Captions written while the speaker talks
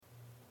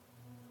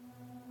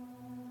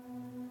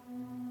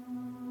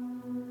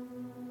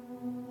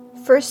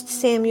1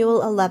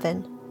 Samuel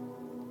 11.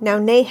 Now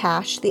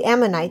Nahash the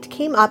Ammonite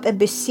came up and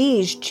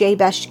besieged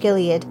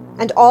Jabesh-Gilead,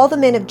 and all the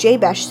men of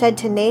Jabesh said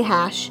to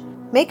Nahash,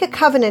 "Make a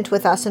covenant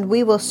with us, and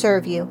we will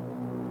serve you."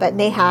 But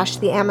Nahash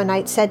the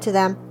Ammonite said to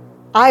them,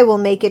 "I will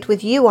make it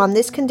with you on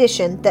this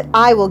condition, that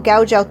I will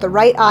gouge out the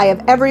right eye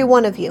of every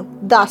one of you.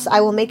 Thus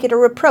I will make it a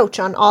reproach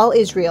on all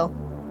Israel."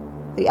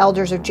 The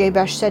elders of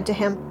Jabesh said to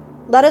him,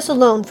 "Let us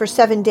alone for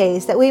 7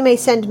 days, that we may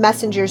send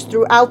messengers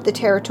throughout the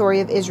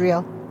territory of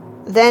Israel.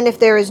 Then if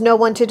there is no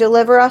one to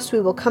deliver us,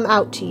 we will come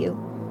out to you."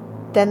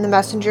 Then the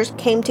messengers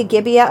came to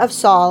Gibeah of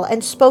Saul,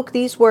 and spoke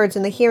these words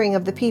in the hearing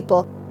of the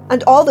people,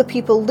 and all the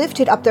people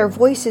lifted up their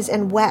voices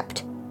and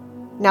wept.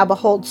 Now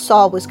behold,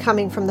 Saul was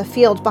coming from the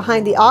field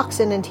behind the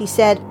oxen, and he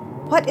said,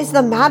 "What is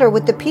the matter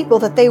with the people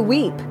that they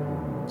weep?"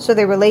 So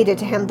they related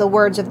to him the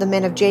words of the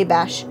men of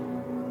Jabesh.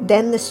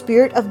 Then the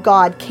Spirit of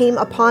God came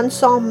upon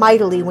Saul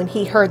mightily when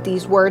he heard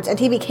these words, and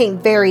he became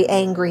very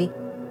angry.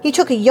 He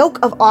took a yoke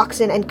of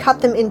oxen and cut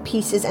them in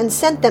pieces, and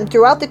sent them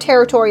throughout the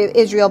territory of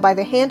Israel by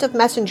the hand of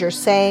messengers,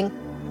 saying,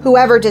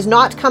 "Whoever does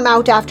not come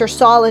out after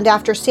Saul and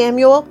after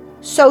Samuel,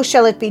 so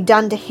shall it be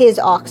done to his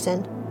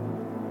oxen."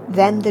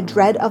 Then the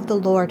dread of the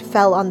Lord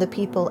fell on the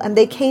people, and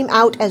they came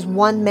out as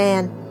one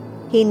man.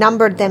 He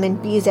numbered them in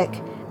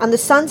Bezek, and the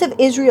sons of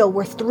Israel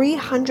were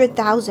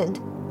 300,000,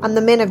 and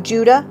the men of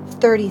Judah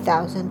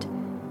 30,000.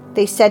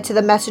 They said to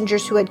the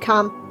messengers who had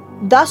come,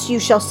 "Thus you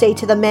shall say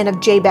to the men of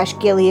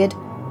Jabesh-Gilead,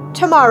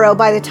 Tomorrow,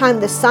 by the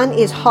time the sun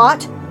is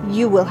hot,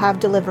 you will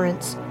have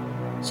deliverance."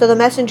 So the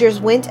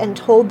messengers went and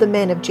told the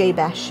men of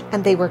Jabesh,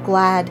 and they were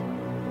glad.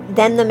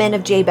 Then the men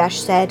of Jabesh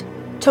said,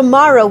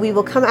 "Tomorrow we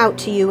will come out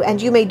to you,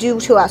 and you may do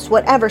to us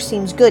whatever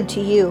seems good to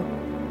you."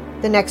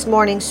 The next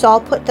morning Saul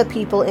put the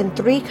people in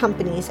 3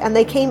 companies, and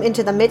they came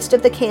into the midst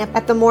of the camp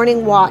at the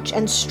morning watch,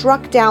 and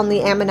struck down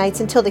the Ammonites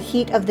until the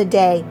heat of the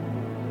day.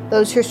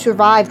 Those who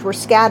survived were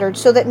scattered,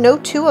 so that no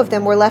 2 of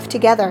them were left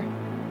together.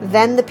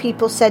 Then the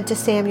people said to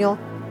Samuel,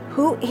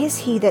 "Who is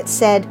he that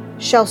said,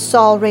 'Shall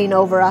Saul reign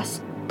over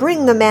us?'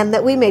 Bring the men,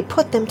 that we may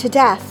put them to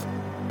death."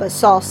 But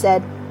Saul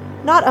said,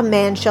 "Not a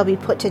man shall be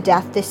put to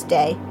death this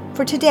day,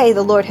 for today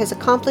the Lord has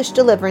accomplished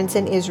deliverance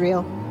in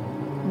Israel."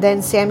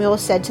 Then Samuel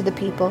said to the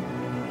people,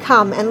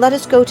 "Come, and let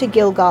us go to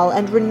Gilgal,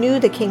 and renew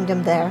the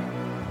kingdom there."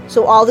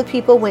 So all the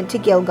people went to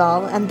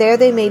Gilgal, and there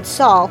they made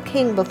Saul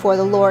king before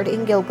the Lord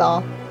in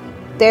Gilgal.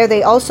 There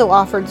they also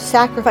offered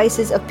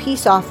sacrifices of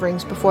peace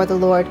offerings before the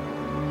Lord.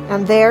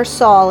 And there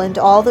Saul and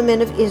all the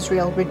men of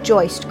Israel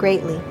rejoiced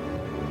greatly.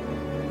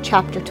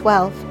 Chapter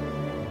 12.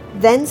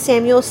 Then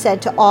Samuel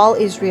said to all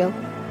Israel,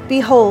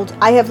 "Behold,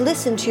 I have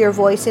listened to your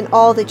voice in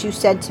all that you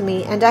said to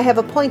me, and I have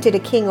appointed a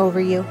king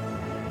over you.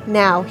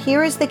 Now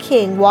here is the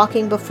king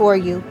walking before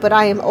you, but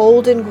I am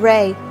old and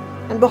gray,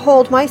 and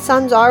behold, my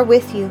sons are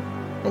with you,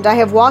 and I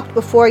have walked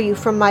before you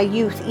from my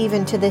youth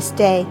even to this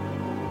day.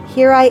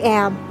 Here I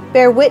am,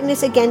 bear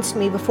witness against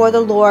me before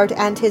the Lord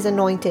and his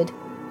anointed.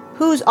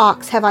 Whose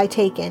ox have I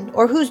taken,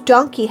 or whose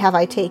donkey have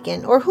I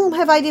taken, or whom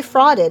have I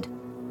defrauded?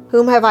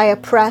 Whom have I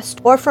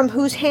oppressed, or from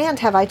whose hand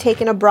have I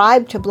taken a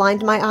bribe to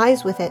blind my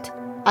eyes with it?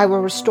 I will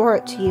restore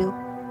it to you."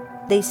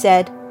 They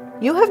said,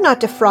 "You have not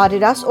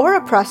defrauded us, or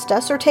oppressed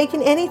us, or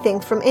taken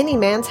anything from any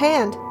man's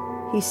hand."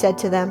 He said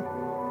to them,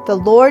 "The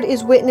Lord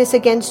is witness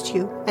against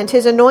you, and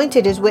his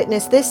anointed is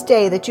witness this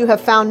day that you have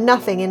found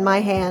nothing in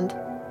my hand."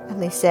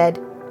 And they said,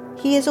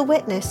 "He is a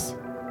witness."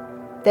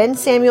 Then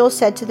Samuel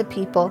said to the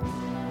people,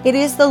 "It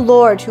is the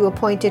Lord who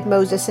appointed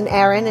Moses and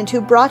Aaron, and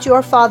who brought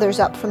your fathers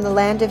up from the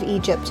land of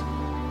Egypt.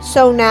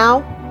 So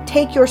now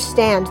take your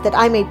stand, that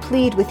I may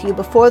plead with you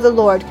before the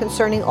Lord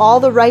concerning all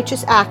the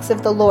righteous acts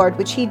of the Lord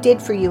which he did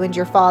for you and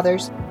your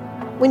fathers.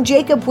 When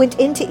Jacob went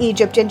into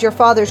Egypt and your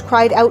fathers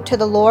cried out to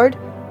the Lord,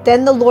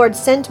 then the Lord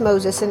sent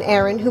Moses and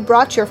Aaron, who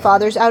brought your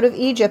fathers out of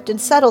Egypt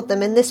and settled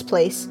them in this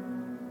place.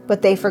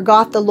 But they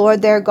forgot the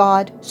Lord their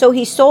God, so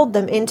he sold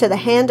them into the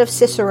hand of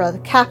Sisera, the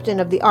captain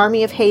of the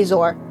army of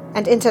Hazor,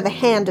 and into the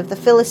hand of the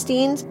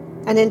Philistines,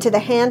 and into the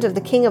hand of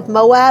the king of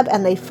Moab,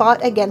 and they fought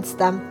against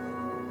them.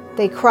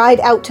 They cried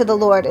out to the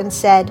Lord and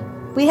said,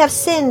 'We have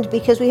sinned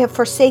because we have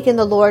forsaken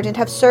the Lord and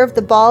have served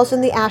the Baals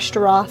and the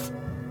Ashtaroth.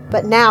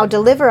 But now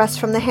deliver us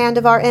from the hand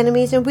of our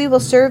enemies, and we will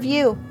serve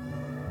you.'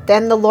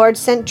 Then the Lord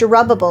sent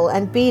Jerubbaal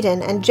and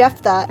Bedan and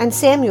Jephthah and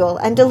Samuel,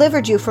 and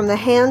delivered you from the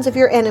hands of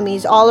your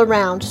enemies all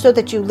around, so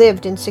that you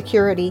lived in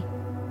security.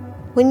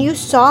 When you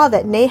saw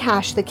that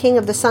Nahash the king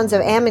of the sons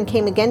of Ammon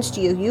came against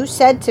you, you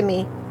said to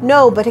me,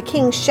 'No, but a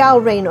king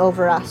shall reign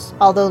over us,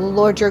 although the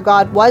Lord your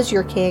God was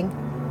your king.'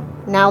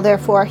 Now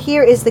therefore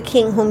here is the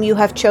king whom you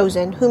have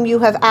chosen, whom you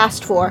have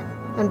asked for,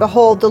 and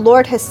behold, the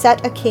Lord has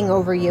set a king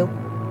over you.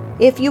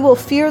 If you will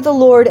fear the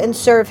Lord and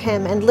serve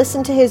him, and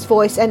listen to his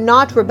voice, and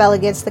not rebel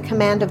against the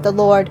command of the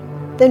Lord,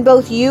 then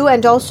both you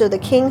and also the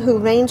king who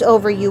reigns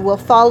over you will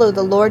follow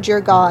the Lord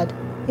your God.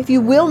 If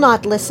you will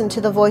not listen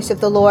to the voice of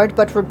the Lord,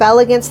 but rebel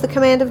against the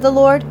command of the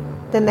Lord,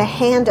 then the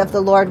hand of the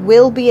Lord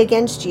will be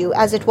against you,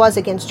 as it was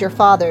against your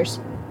fathers.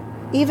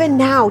 Even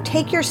now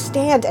take your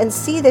stand and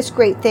see this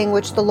great thing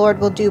which the Lord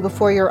will do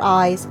before your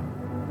eyes.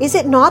 Is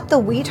it not the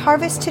wheat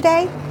harvest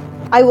today?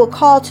 I will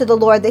call to the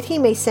Lord that he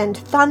may send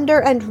thunder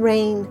and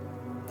rain.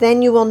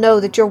 Then you will know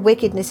that your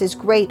wickedness is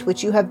great,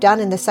 which you have done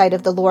in the sight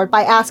of the Lord,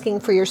 by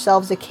asking for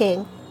yourselves a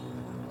king."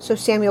 So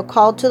Samuel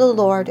called to the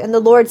Lord, and the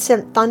Lord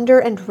sent thunder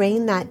and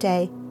rain that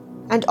day.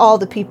 And all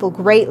the people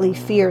greatly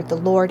feared the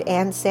Lord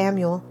and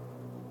Samuel.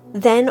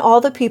 Then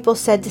all the people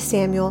said to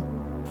Samuel,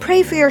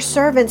 "Pray for your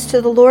servants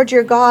to the Lord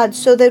your God,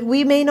 so that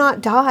we may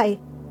not die.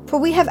 For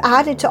we have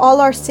added to all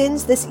our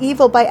sins this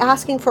evil by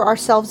asking for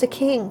ourselves a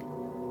king."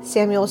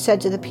 Samuel said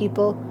to the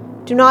people,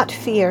 "Do not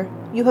fear.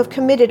 You have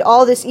committed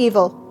all this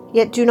evil,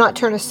 yet do not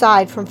turn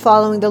aside from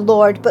following the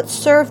Lord, but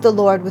serve the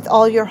Lord with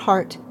all your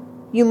heart.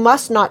 You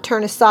must not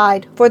turn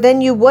aside, for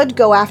then you would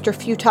go after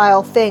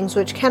futile things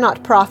which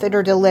cannot profit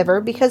or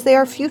deliver, because they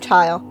are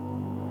futile.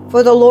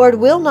 For the Lord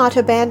will not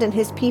abandon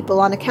his people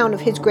on account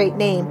of his great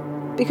name,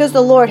 because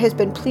the Lord has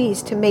been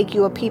pleased to make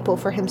you a people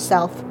for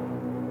himself.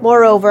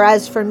 Moreover,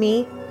 as for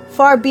me,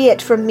 far be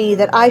it from me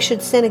that I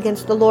should sin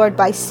against the Lord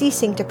by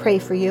ceasing to pray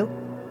for you,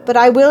 but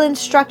I will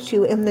instruct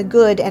you in the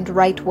good and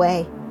right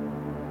way.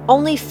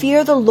 Only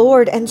fear the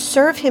Lord and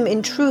serve him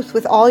in truth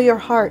with all your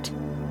heart.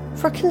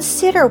 For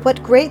consider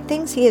what great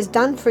things he has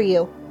done for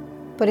you.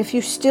 But if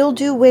you still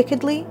do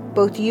wickedly,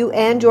 both you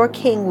and your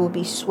king will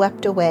be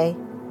swept away."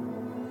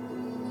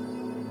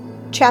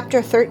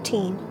 Chapter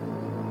 13.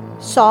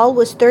 Saul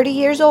was 30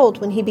 years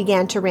old when he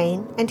began to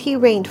reign, and he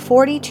reigned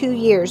 42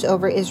 years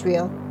over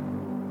Israel.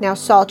 Now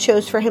Saul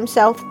chose for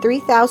himself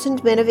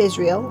 3,000 men of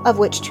Israel, of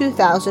which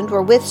 2,000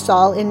 were with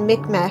Saul in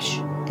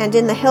Michmash and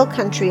in the hill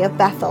country of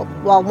Bethel,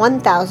 while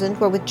 1,000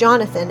 were with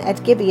Jonathan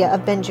at Gibeah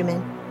of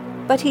Benjamin.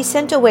 But he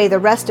sent away the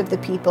rest of the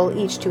people,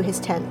 each to his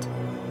tent.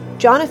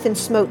 Jonathan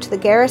smote the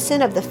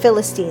garrison of the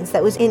Philistines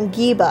that was in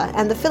Geba,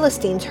 and the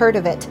Philistines heard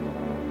of it.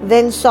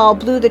 Then Saul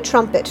blew the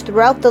trumpet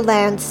throughout the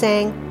land,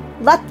 saying,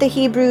 "Let the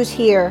Hebrews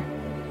hear."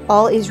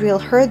 All Israel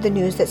heard the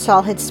news that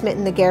Saul had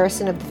smitten the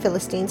garrison of the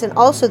Philistines, and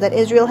also that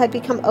Israel had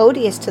become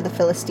odious to the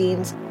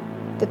Philistines.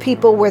 The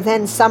people were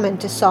then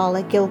summoned to Saul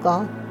at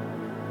Gilgal.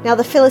 Now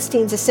the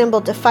Philistines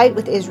assembled to fight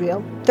with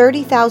Israel,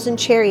 30,000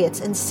 chariots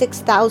and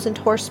 6,000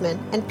 horsemen,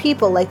 and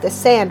people like the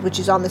sand which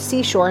is on the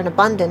seashore in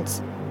abundance.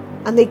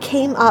 And they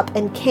came up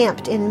and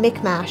camped in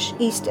Michmash,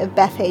 east of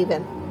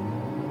Bethaven.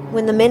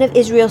 When the men of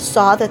Israel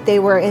saw that they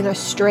were in a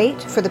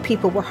strait, for the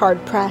people were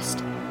hard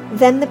pressed,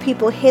 then the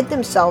people hid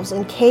themselves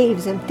in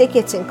caves and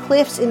thickets and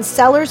cliffs, in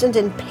cellars and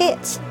in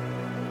pits.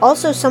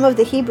 Also some of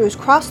the Hebrews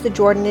crossed the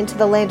Jordan into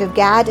the land of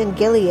Gad and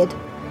Gilead.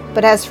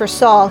 But as for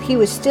Saul, he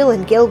was still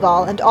in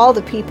Gilgal, and all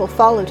the people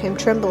followed him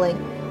trembling.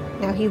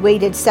 Now he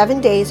waited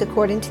 7 days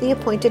according to the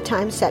appointed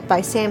time set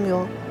by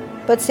Samuel.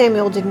 But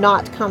Samuel did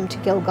not come to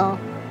Gilgal,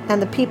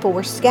 and the people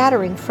were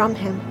scattering from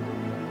him.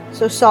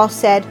 So Saul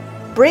said,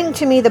 "Bring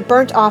to me the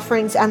burnt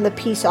offerings and the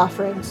peace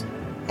offerings."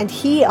 And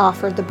he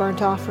offered the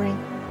burnt offering.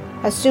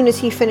 As soon as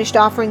he finished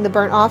offering the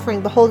burnt offering,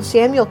 behold,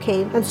 Samuel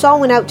came, and Saul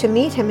went out to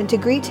meet him and to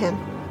greet him.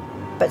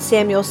 But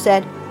Samuel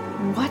said,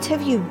 "What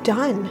have you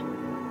done?"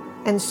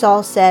 And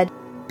Saul said,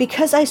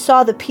 "Because I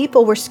saw the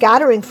people were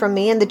scattering from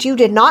me, and that you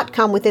did not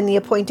come within the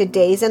appointed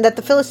days, and that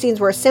the Philistines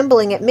were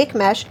assembling at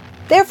Michmash,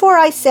 therefore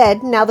I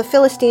said, now the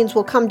Philistines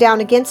will come down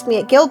against me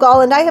at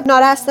Gilgal, and I have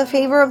not asked the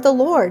favor of the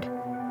Lord.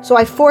 So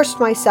I forced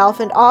myself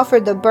and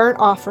offered the burnt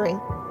offering."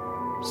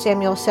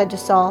 Samuel said to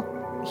Saul,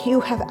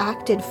 "You have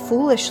acted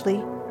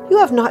foolishly. You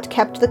have not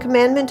kept the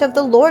commandment of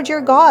the Lord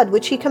your God,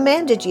 which he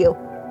commanded you.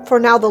 For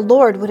now the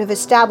Lord would have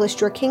established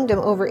your kingdom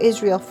over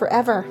Israel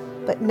forever.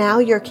 But now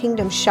your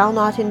kingdom shall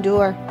not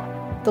endure.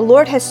 The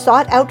Lord has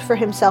sought out for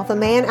himself a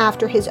man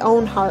after his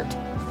own heart,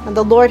 and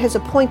the Lord has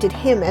appointed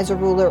him as a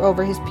ruler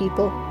over his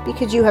people,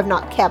 because you have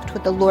not kept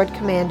what the Lord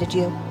commanded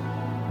you."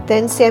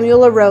 Then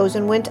Samuel arose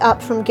and went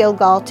up from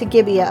Gilgal to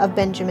Gibeah of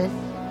Benjamin.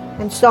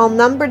 And Saul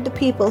numbered the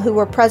people who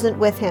were present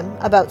with him,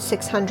 about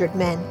 600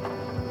 men.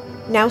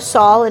 Now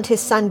Saul and his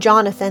son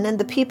Jonathan and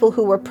the people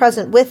who were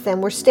present with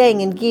them were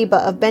staying in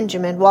Geba of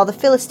Benjamin, while the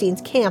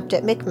Philistines camped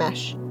at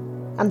Michmash.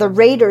 And the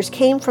raiders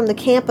came from the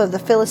camp of the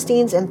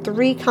Philistines in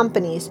 3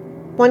 companies.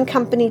 One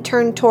company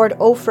turned toward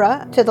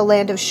Ophrah to the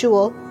land of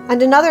Shual,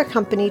 and another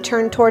company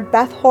turned toward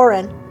Beth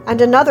Horon, and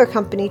another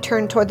company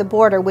turned toward the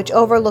border which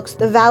overlooks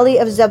the valley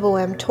of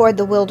Zeboim toward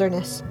the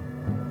wilderness.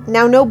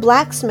 Now no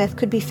blacksmith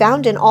could be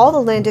found in all the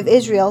land of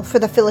Israel, for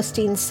the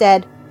Philistines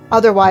said,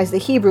 "Otherwise the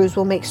Hebrews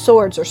will make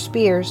swords or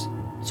spears."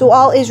 So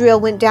all Israel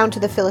went down to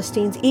the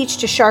Philistines, each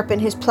to sharpen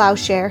his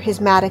plowshare,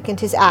 his mattock, and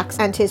his axe,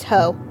 and his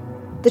hoe.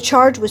 The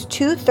charge was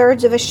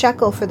 2/3 of a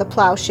shekel for the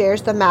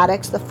plowshares, the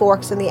mattocks, the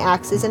forks, and the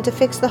axes, and to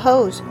fix the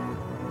hoes.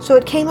 So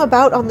it came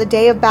about on the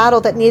day of battle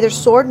that neither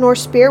sword nor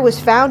spear was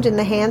found in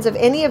the hands of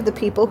any of the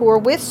people who were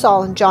with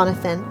Saul and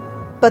Jonathan,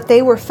 but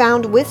they were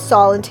found with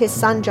Saul and his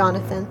son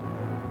Jonathan.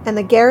 And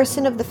the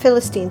garrison of the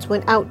Philistines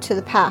went out to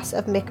the pass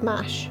of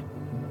Michmash.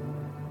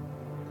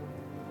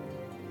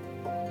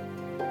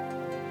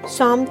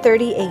 Psalm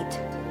 38.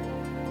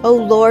 O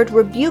Lord,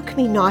 rebuke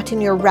me not in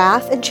your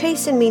wrath, and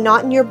chasten me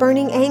not in your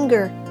burning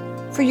anger.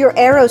 For your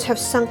arrows have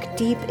sunk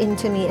deep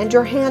into me, and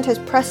your hand has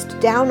pressed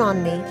down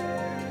on me.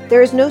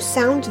 There is no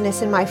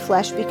soundness in my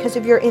flesh because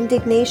of your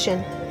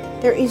indignation.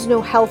 There is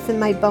no health in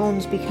my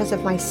bones because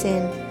of my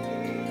sin.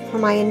 For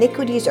my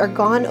iniquities are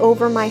gone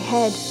over my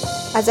head.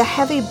 As a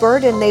heavy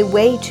burden they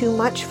weigh too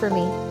much for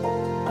me.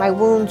 My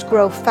wounds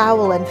grow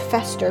foul and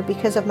fester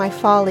because of my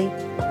folly.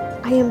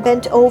 I am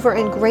bent over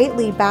and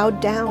greatly bowed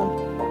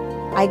down.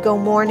 I go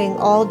mourning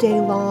all day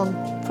long,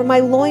 for my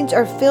loins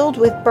are filled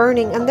with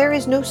burning, and there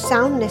is no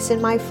soundness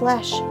in my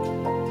flesh.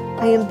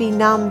 I am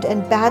benumbed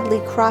and badly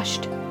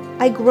crushed.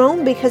 I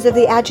groan because of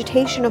the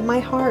agitation of my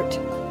heart.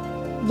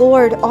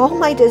 Lord, all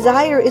my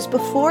desire is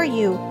before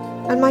you,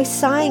 and my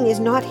sighing is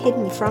not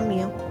hidden from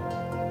you.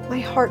 My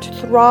heart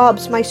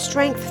throbs, my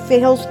strength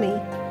fails me,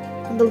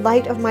 and the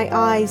light of my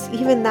eyes,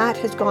 even that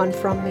has gone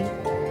from me.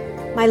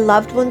 My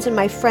loved ones and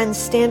my friends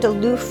stand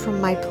aloof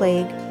from my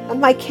plague, and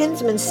my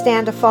kinsmen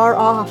stand afar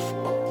off.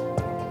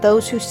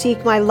 Those who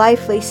seek my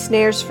life lay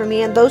snares for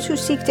me, and those who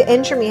seek to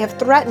injure me have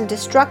threatened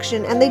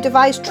destruction, and they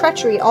devise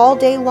treachery all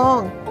day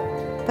long.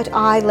 But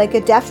I, like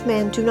a deaf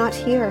man, do not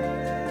hear,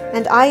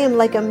 and I am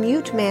like a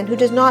mute man who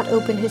does not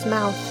open his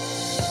mouth.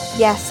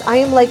 Yes, I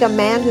am like a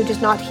man who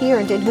does not hear,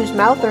 and in whose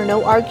mouth are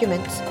no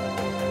arguments.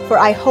 For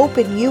I hope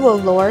in you, O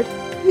Lord.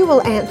 You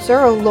will answer,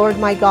 O Lord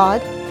my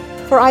God.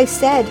 For I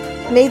said,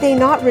 may they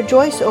not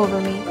rejoice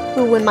over me,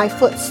 who when my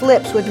foot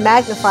slips would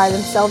magnify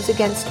themselves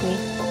against me.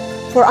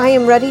 For I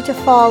am ready to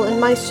fall, and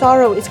my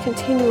sorrow is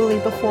continually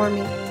before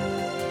me.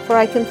 For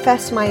I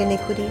confess my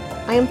iniquity.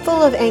 I am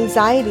full of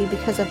anxiety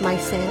because of my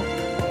sin.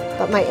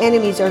 But my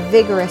enemies are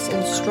vigorous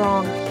and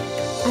strong,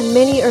 and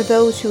many are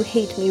those who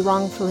hate me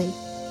wrongfully.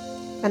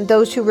 And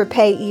those who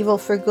repay evil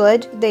for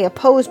good, they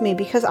oppose me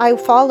because I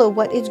follow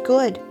what is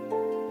good.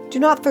 Do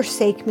not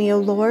forsake me, O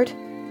Lord.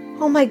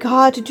 O my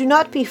God, do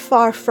not be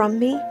far from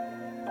me.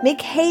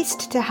 Make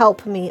haste to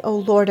help me, O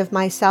Lord of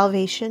my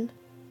salvation.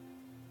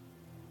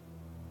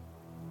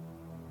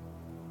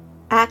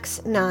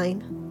 Acts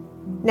 9.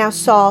 Now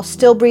Saul,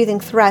 still breathing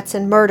threats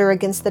and murder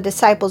against the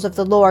disciples of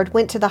the Lord,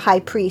 went to the high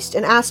priest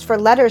and asked for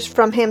letters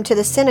from him to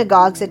the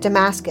synagogues at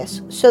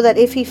Damascus, so that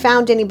if he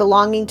found any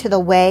belonging to the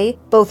way,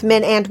 both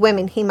men and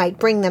women, he might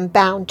bring them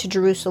bound to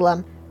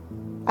Jerusalem.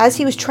 As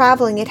he was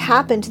traveling, it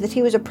happened that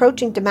he was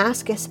approaching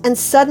Damascus, and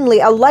suddenly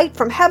a light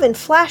from heaven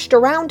flashed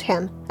around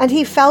him, and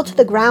he fell to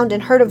the ground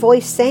and heard a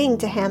voice saying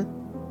to him,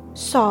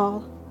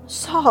 Saul,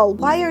 Saul,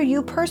 why are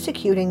you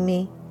persecuting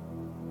me?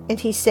 And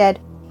he said,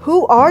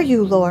 Who are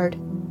you, Lord?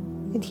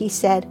 And he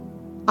said,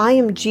 I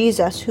am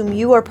Jesus, whom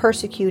you are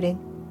persecuting.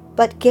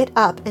 But get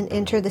up and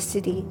enter the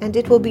city, and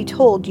it will be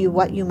told you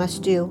what you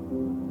must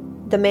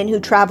do. The men who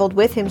traveled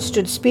with him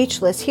stood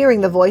speechless, hearing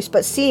the voice,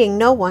 but seeing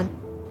no one.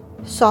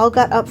 Saul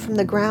got up from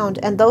the ground,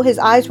 and though his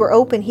eyes were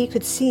open, he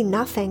could see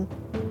nothing.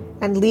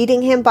 And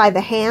leading him by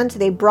the hand,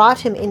 they brought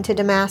him into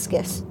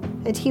Damascus.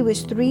 And he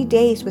was 3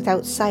 days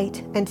without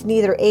sight, and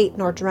neither ate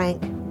nor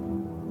drank.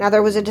 Now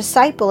there was a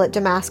disciple at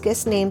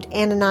Damascus named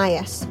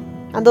Ananias.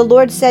 And the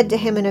Lord said to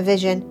him in a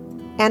vision,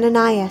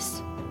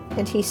 Ananias.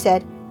 And he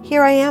said,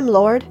 Here I am,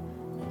 Lord.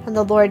 And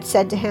the Lord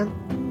said to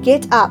him,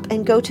 Get up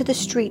and go to the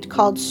street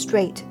called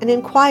Straight, and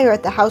inquire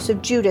at the house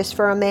of Judas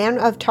for a man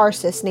of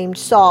Tarsus named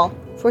Saul,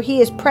 for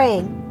he is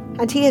praying.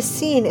 And he has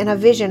seen in a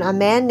vision a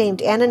man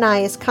named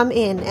Ananias come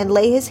in and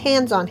lay his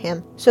hands on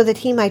him, so that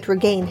he might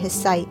regain his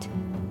sight.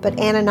 But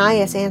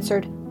Ananias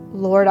answered,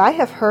 Lord, I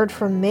have heard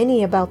from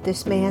many about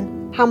this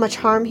man, how much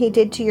harm he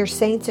did to your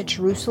saints at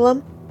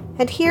Jerusalem.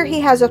 And here he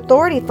has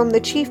authority from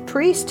the chief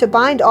priest to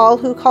bind all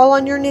who call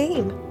on your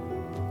name.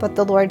 But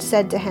the Lord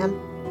said to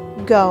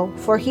him, Go,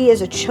 for he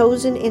is a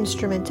chosen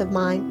instrument of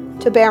mine,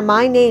 to bear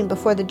my name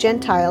before the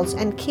Gentiles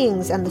and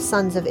kings and the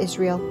sons of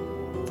Israel.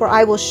 For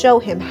I will show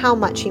him how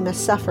much he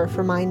must suffer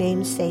for my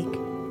name's sake.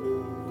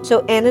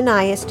 So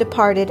Ananias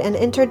departed and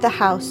entered the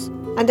house,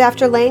 and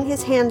after laying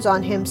his hands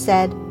on him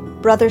said,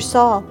 Brother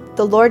Saul,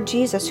 the Lord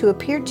Jesus, who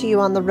appeared to you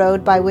on the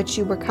road by which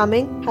you were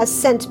coming, has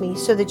sent me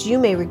so that you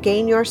may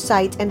regain your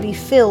sight and be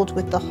filled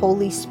with the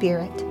Holy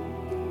Spirit.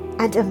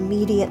 And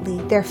immediately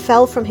there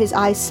fell from his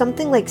eyes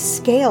something like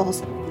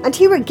scales, and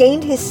he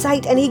regained his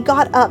sight, and he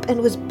got up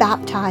and was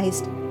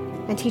baptized.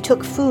 And he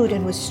took food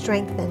and was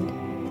strengthened.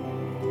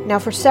 Now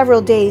for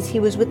several days he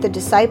was with the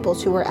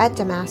disciples who were at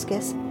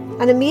Damascus,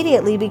 and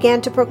immediately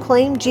began to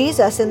proclaim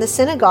Jesus in the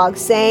synagogue,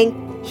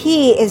 saying,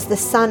 He is the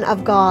Son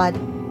of God.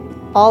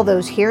 All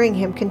those hearing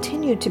him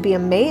continued to be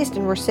amazed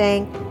and were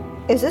saying,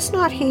 Is this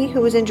not he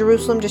who was in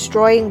Jerusalem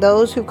destroying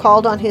those who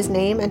called on his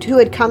name, and who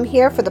had come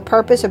here for the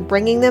purpose of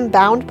bringing them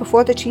bound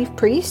before the chief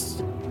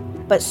priests?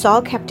 But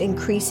Saul kept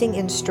increasing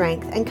in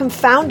strength and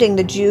confounding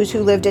the Jews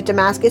who lived at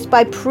Damascus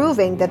by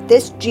proving that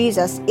this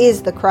Jesus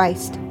is the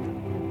Christ.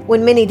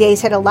 When many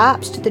days had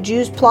elapsed, the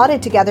Jews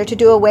plotted together to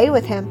do away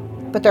with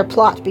him, but their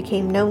plot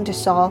became known to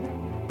Saul.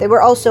 They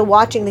were also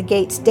watching the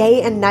gates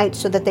day and night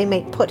so that they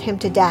might put him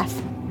to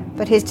death.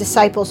 But his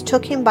disciples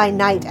took him by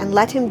night and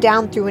let him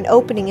down through an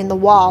opening in the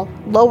wall,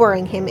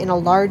 lowering him in a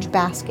large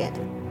basket.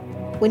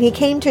 When he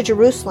came to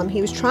Jerusalem,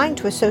 he was trying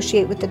to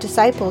associate with the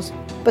disciples,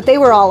 but they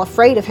were all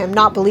afraid of him,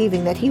 not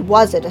believing that he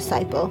was a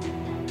disciple.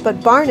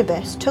 But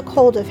Barnabas took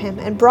hold of him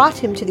and brought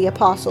him to the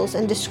apostles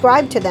and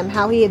described to them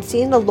how he had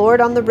seen the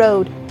Lord on the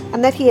road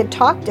and that he had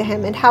talked to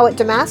him, and how at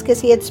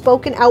Damascus he had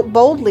spoken out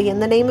boldly in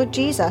the name of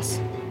Jesus.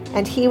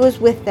 And he was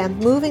with them,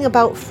 moving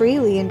about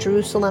freely in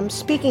Jerusalem,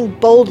 speaking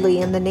boldly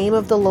in the name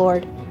of the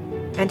Lord.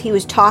 And he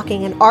was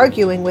talking and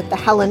arguing with the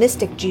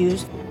Hellenistic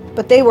Jews,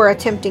 but they were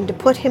attempting to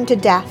put him to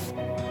death.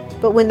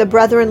 But when the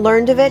brethren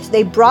learned of it,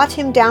 they brought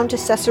him down to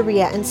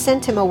Caesarea and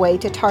sent him away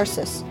to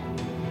Tarsus.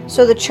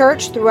 So the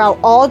church throughout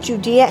all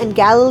Judea and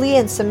Galilee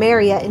and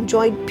Samaria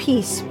enjoyed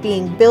peace,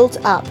 being built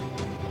up.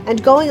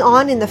 And going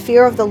on in the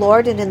fear of the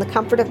Lord and in the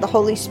comfort of the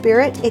Holy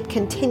Spirit, it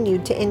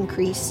continued to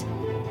increase.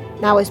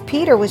 Now as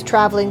Peter was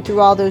traveling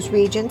through all those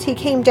regions, he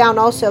came down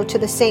also to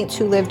the saints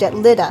who lived at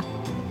Lydda.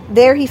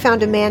 There he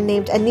found a man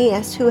named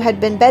Aeneas, who had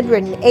been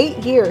bedridden 8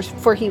 years,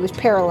 for he was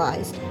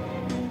paralyzed.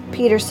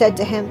 Peter said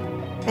to him,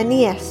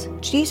 "Aeneas,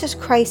 Jesus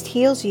Christ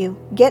heals you.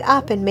 Get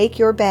up and make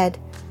your bed."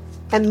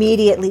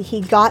 Immediately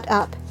he got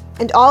up,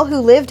 and all who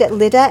lived at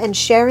Lydda and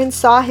Sharon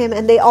saw him,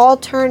 and they all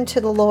turned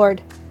to the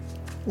Lord.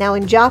 Now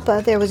in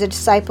Joppa there was a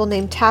disciple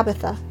named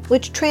Tabitha,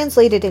 which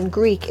translated in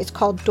Greek is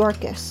called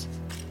Dorcas.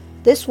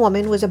 This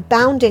woman was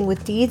abounding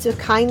with deeds of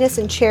kindness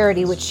and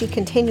charity which she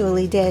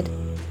continually did.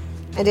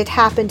 And it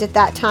happened at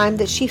that time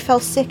that she fell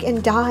sick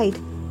and died,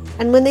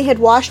 and when they had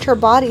washed her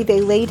body,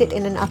 they laid it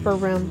in an upper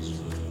room.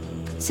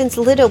 Since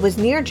Lydda was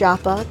near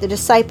Joppa, the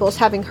disciples,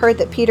 having heard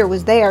that Peter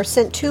was there,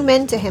 sent 2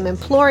 men to him,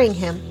 imploring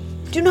him,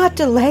 "Do not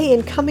delay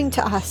in coming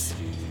to us."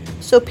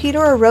 So Peter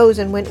arose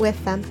and went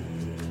with them.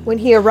 When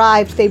he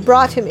arrived, they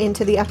brought him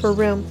into the upper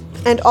room,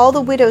 and all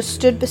the widows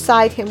stood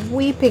beside him,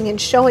 weeping and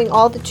showing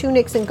all the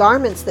tunics and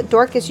garments that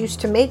Dorcas used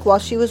to make while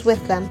she was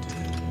with them.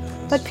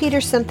 But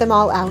Peter sent them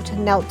all out,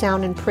 and knelt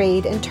down and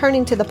prayed, and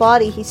turning to the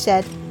body, he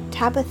said,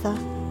 "Tabitha,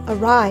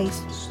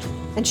 arise."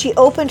 And she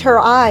opened her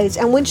eyes,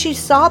 and when she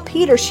saw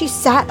Peter, she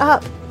sat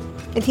up.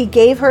 And he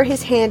gave her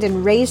his hand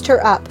and raised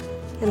her up,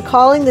 and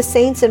calling the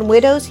saints and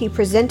widows, he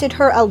presented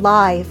her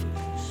alive.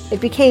 It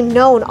became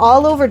known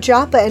all over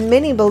Joppa, and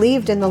many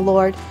believed in the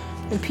Lord.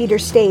 And Peter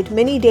stayed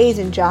many days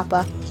in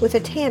Joppa with a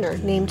tanner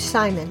named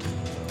Simon.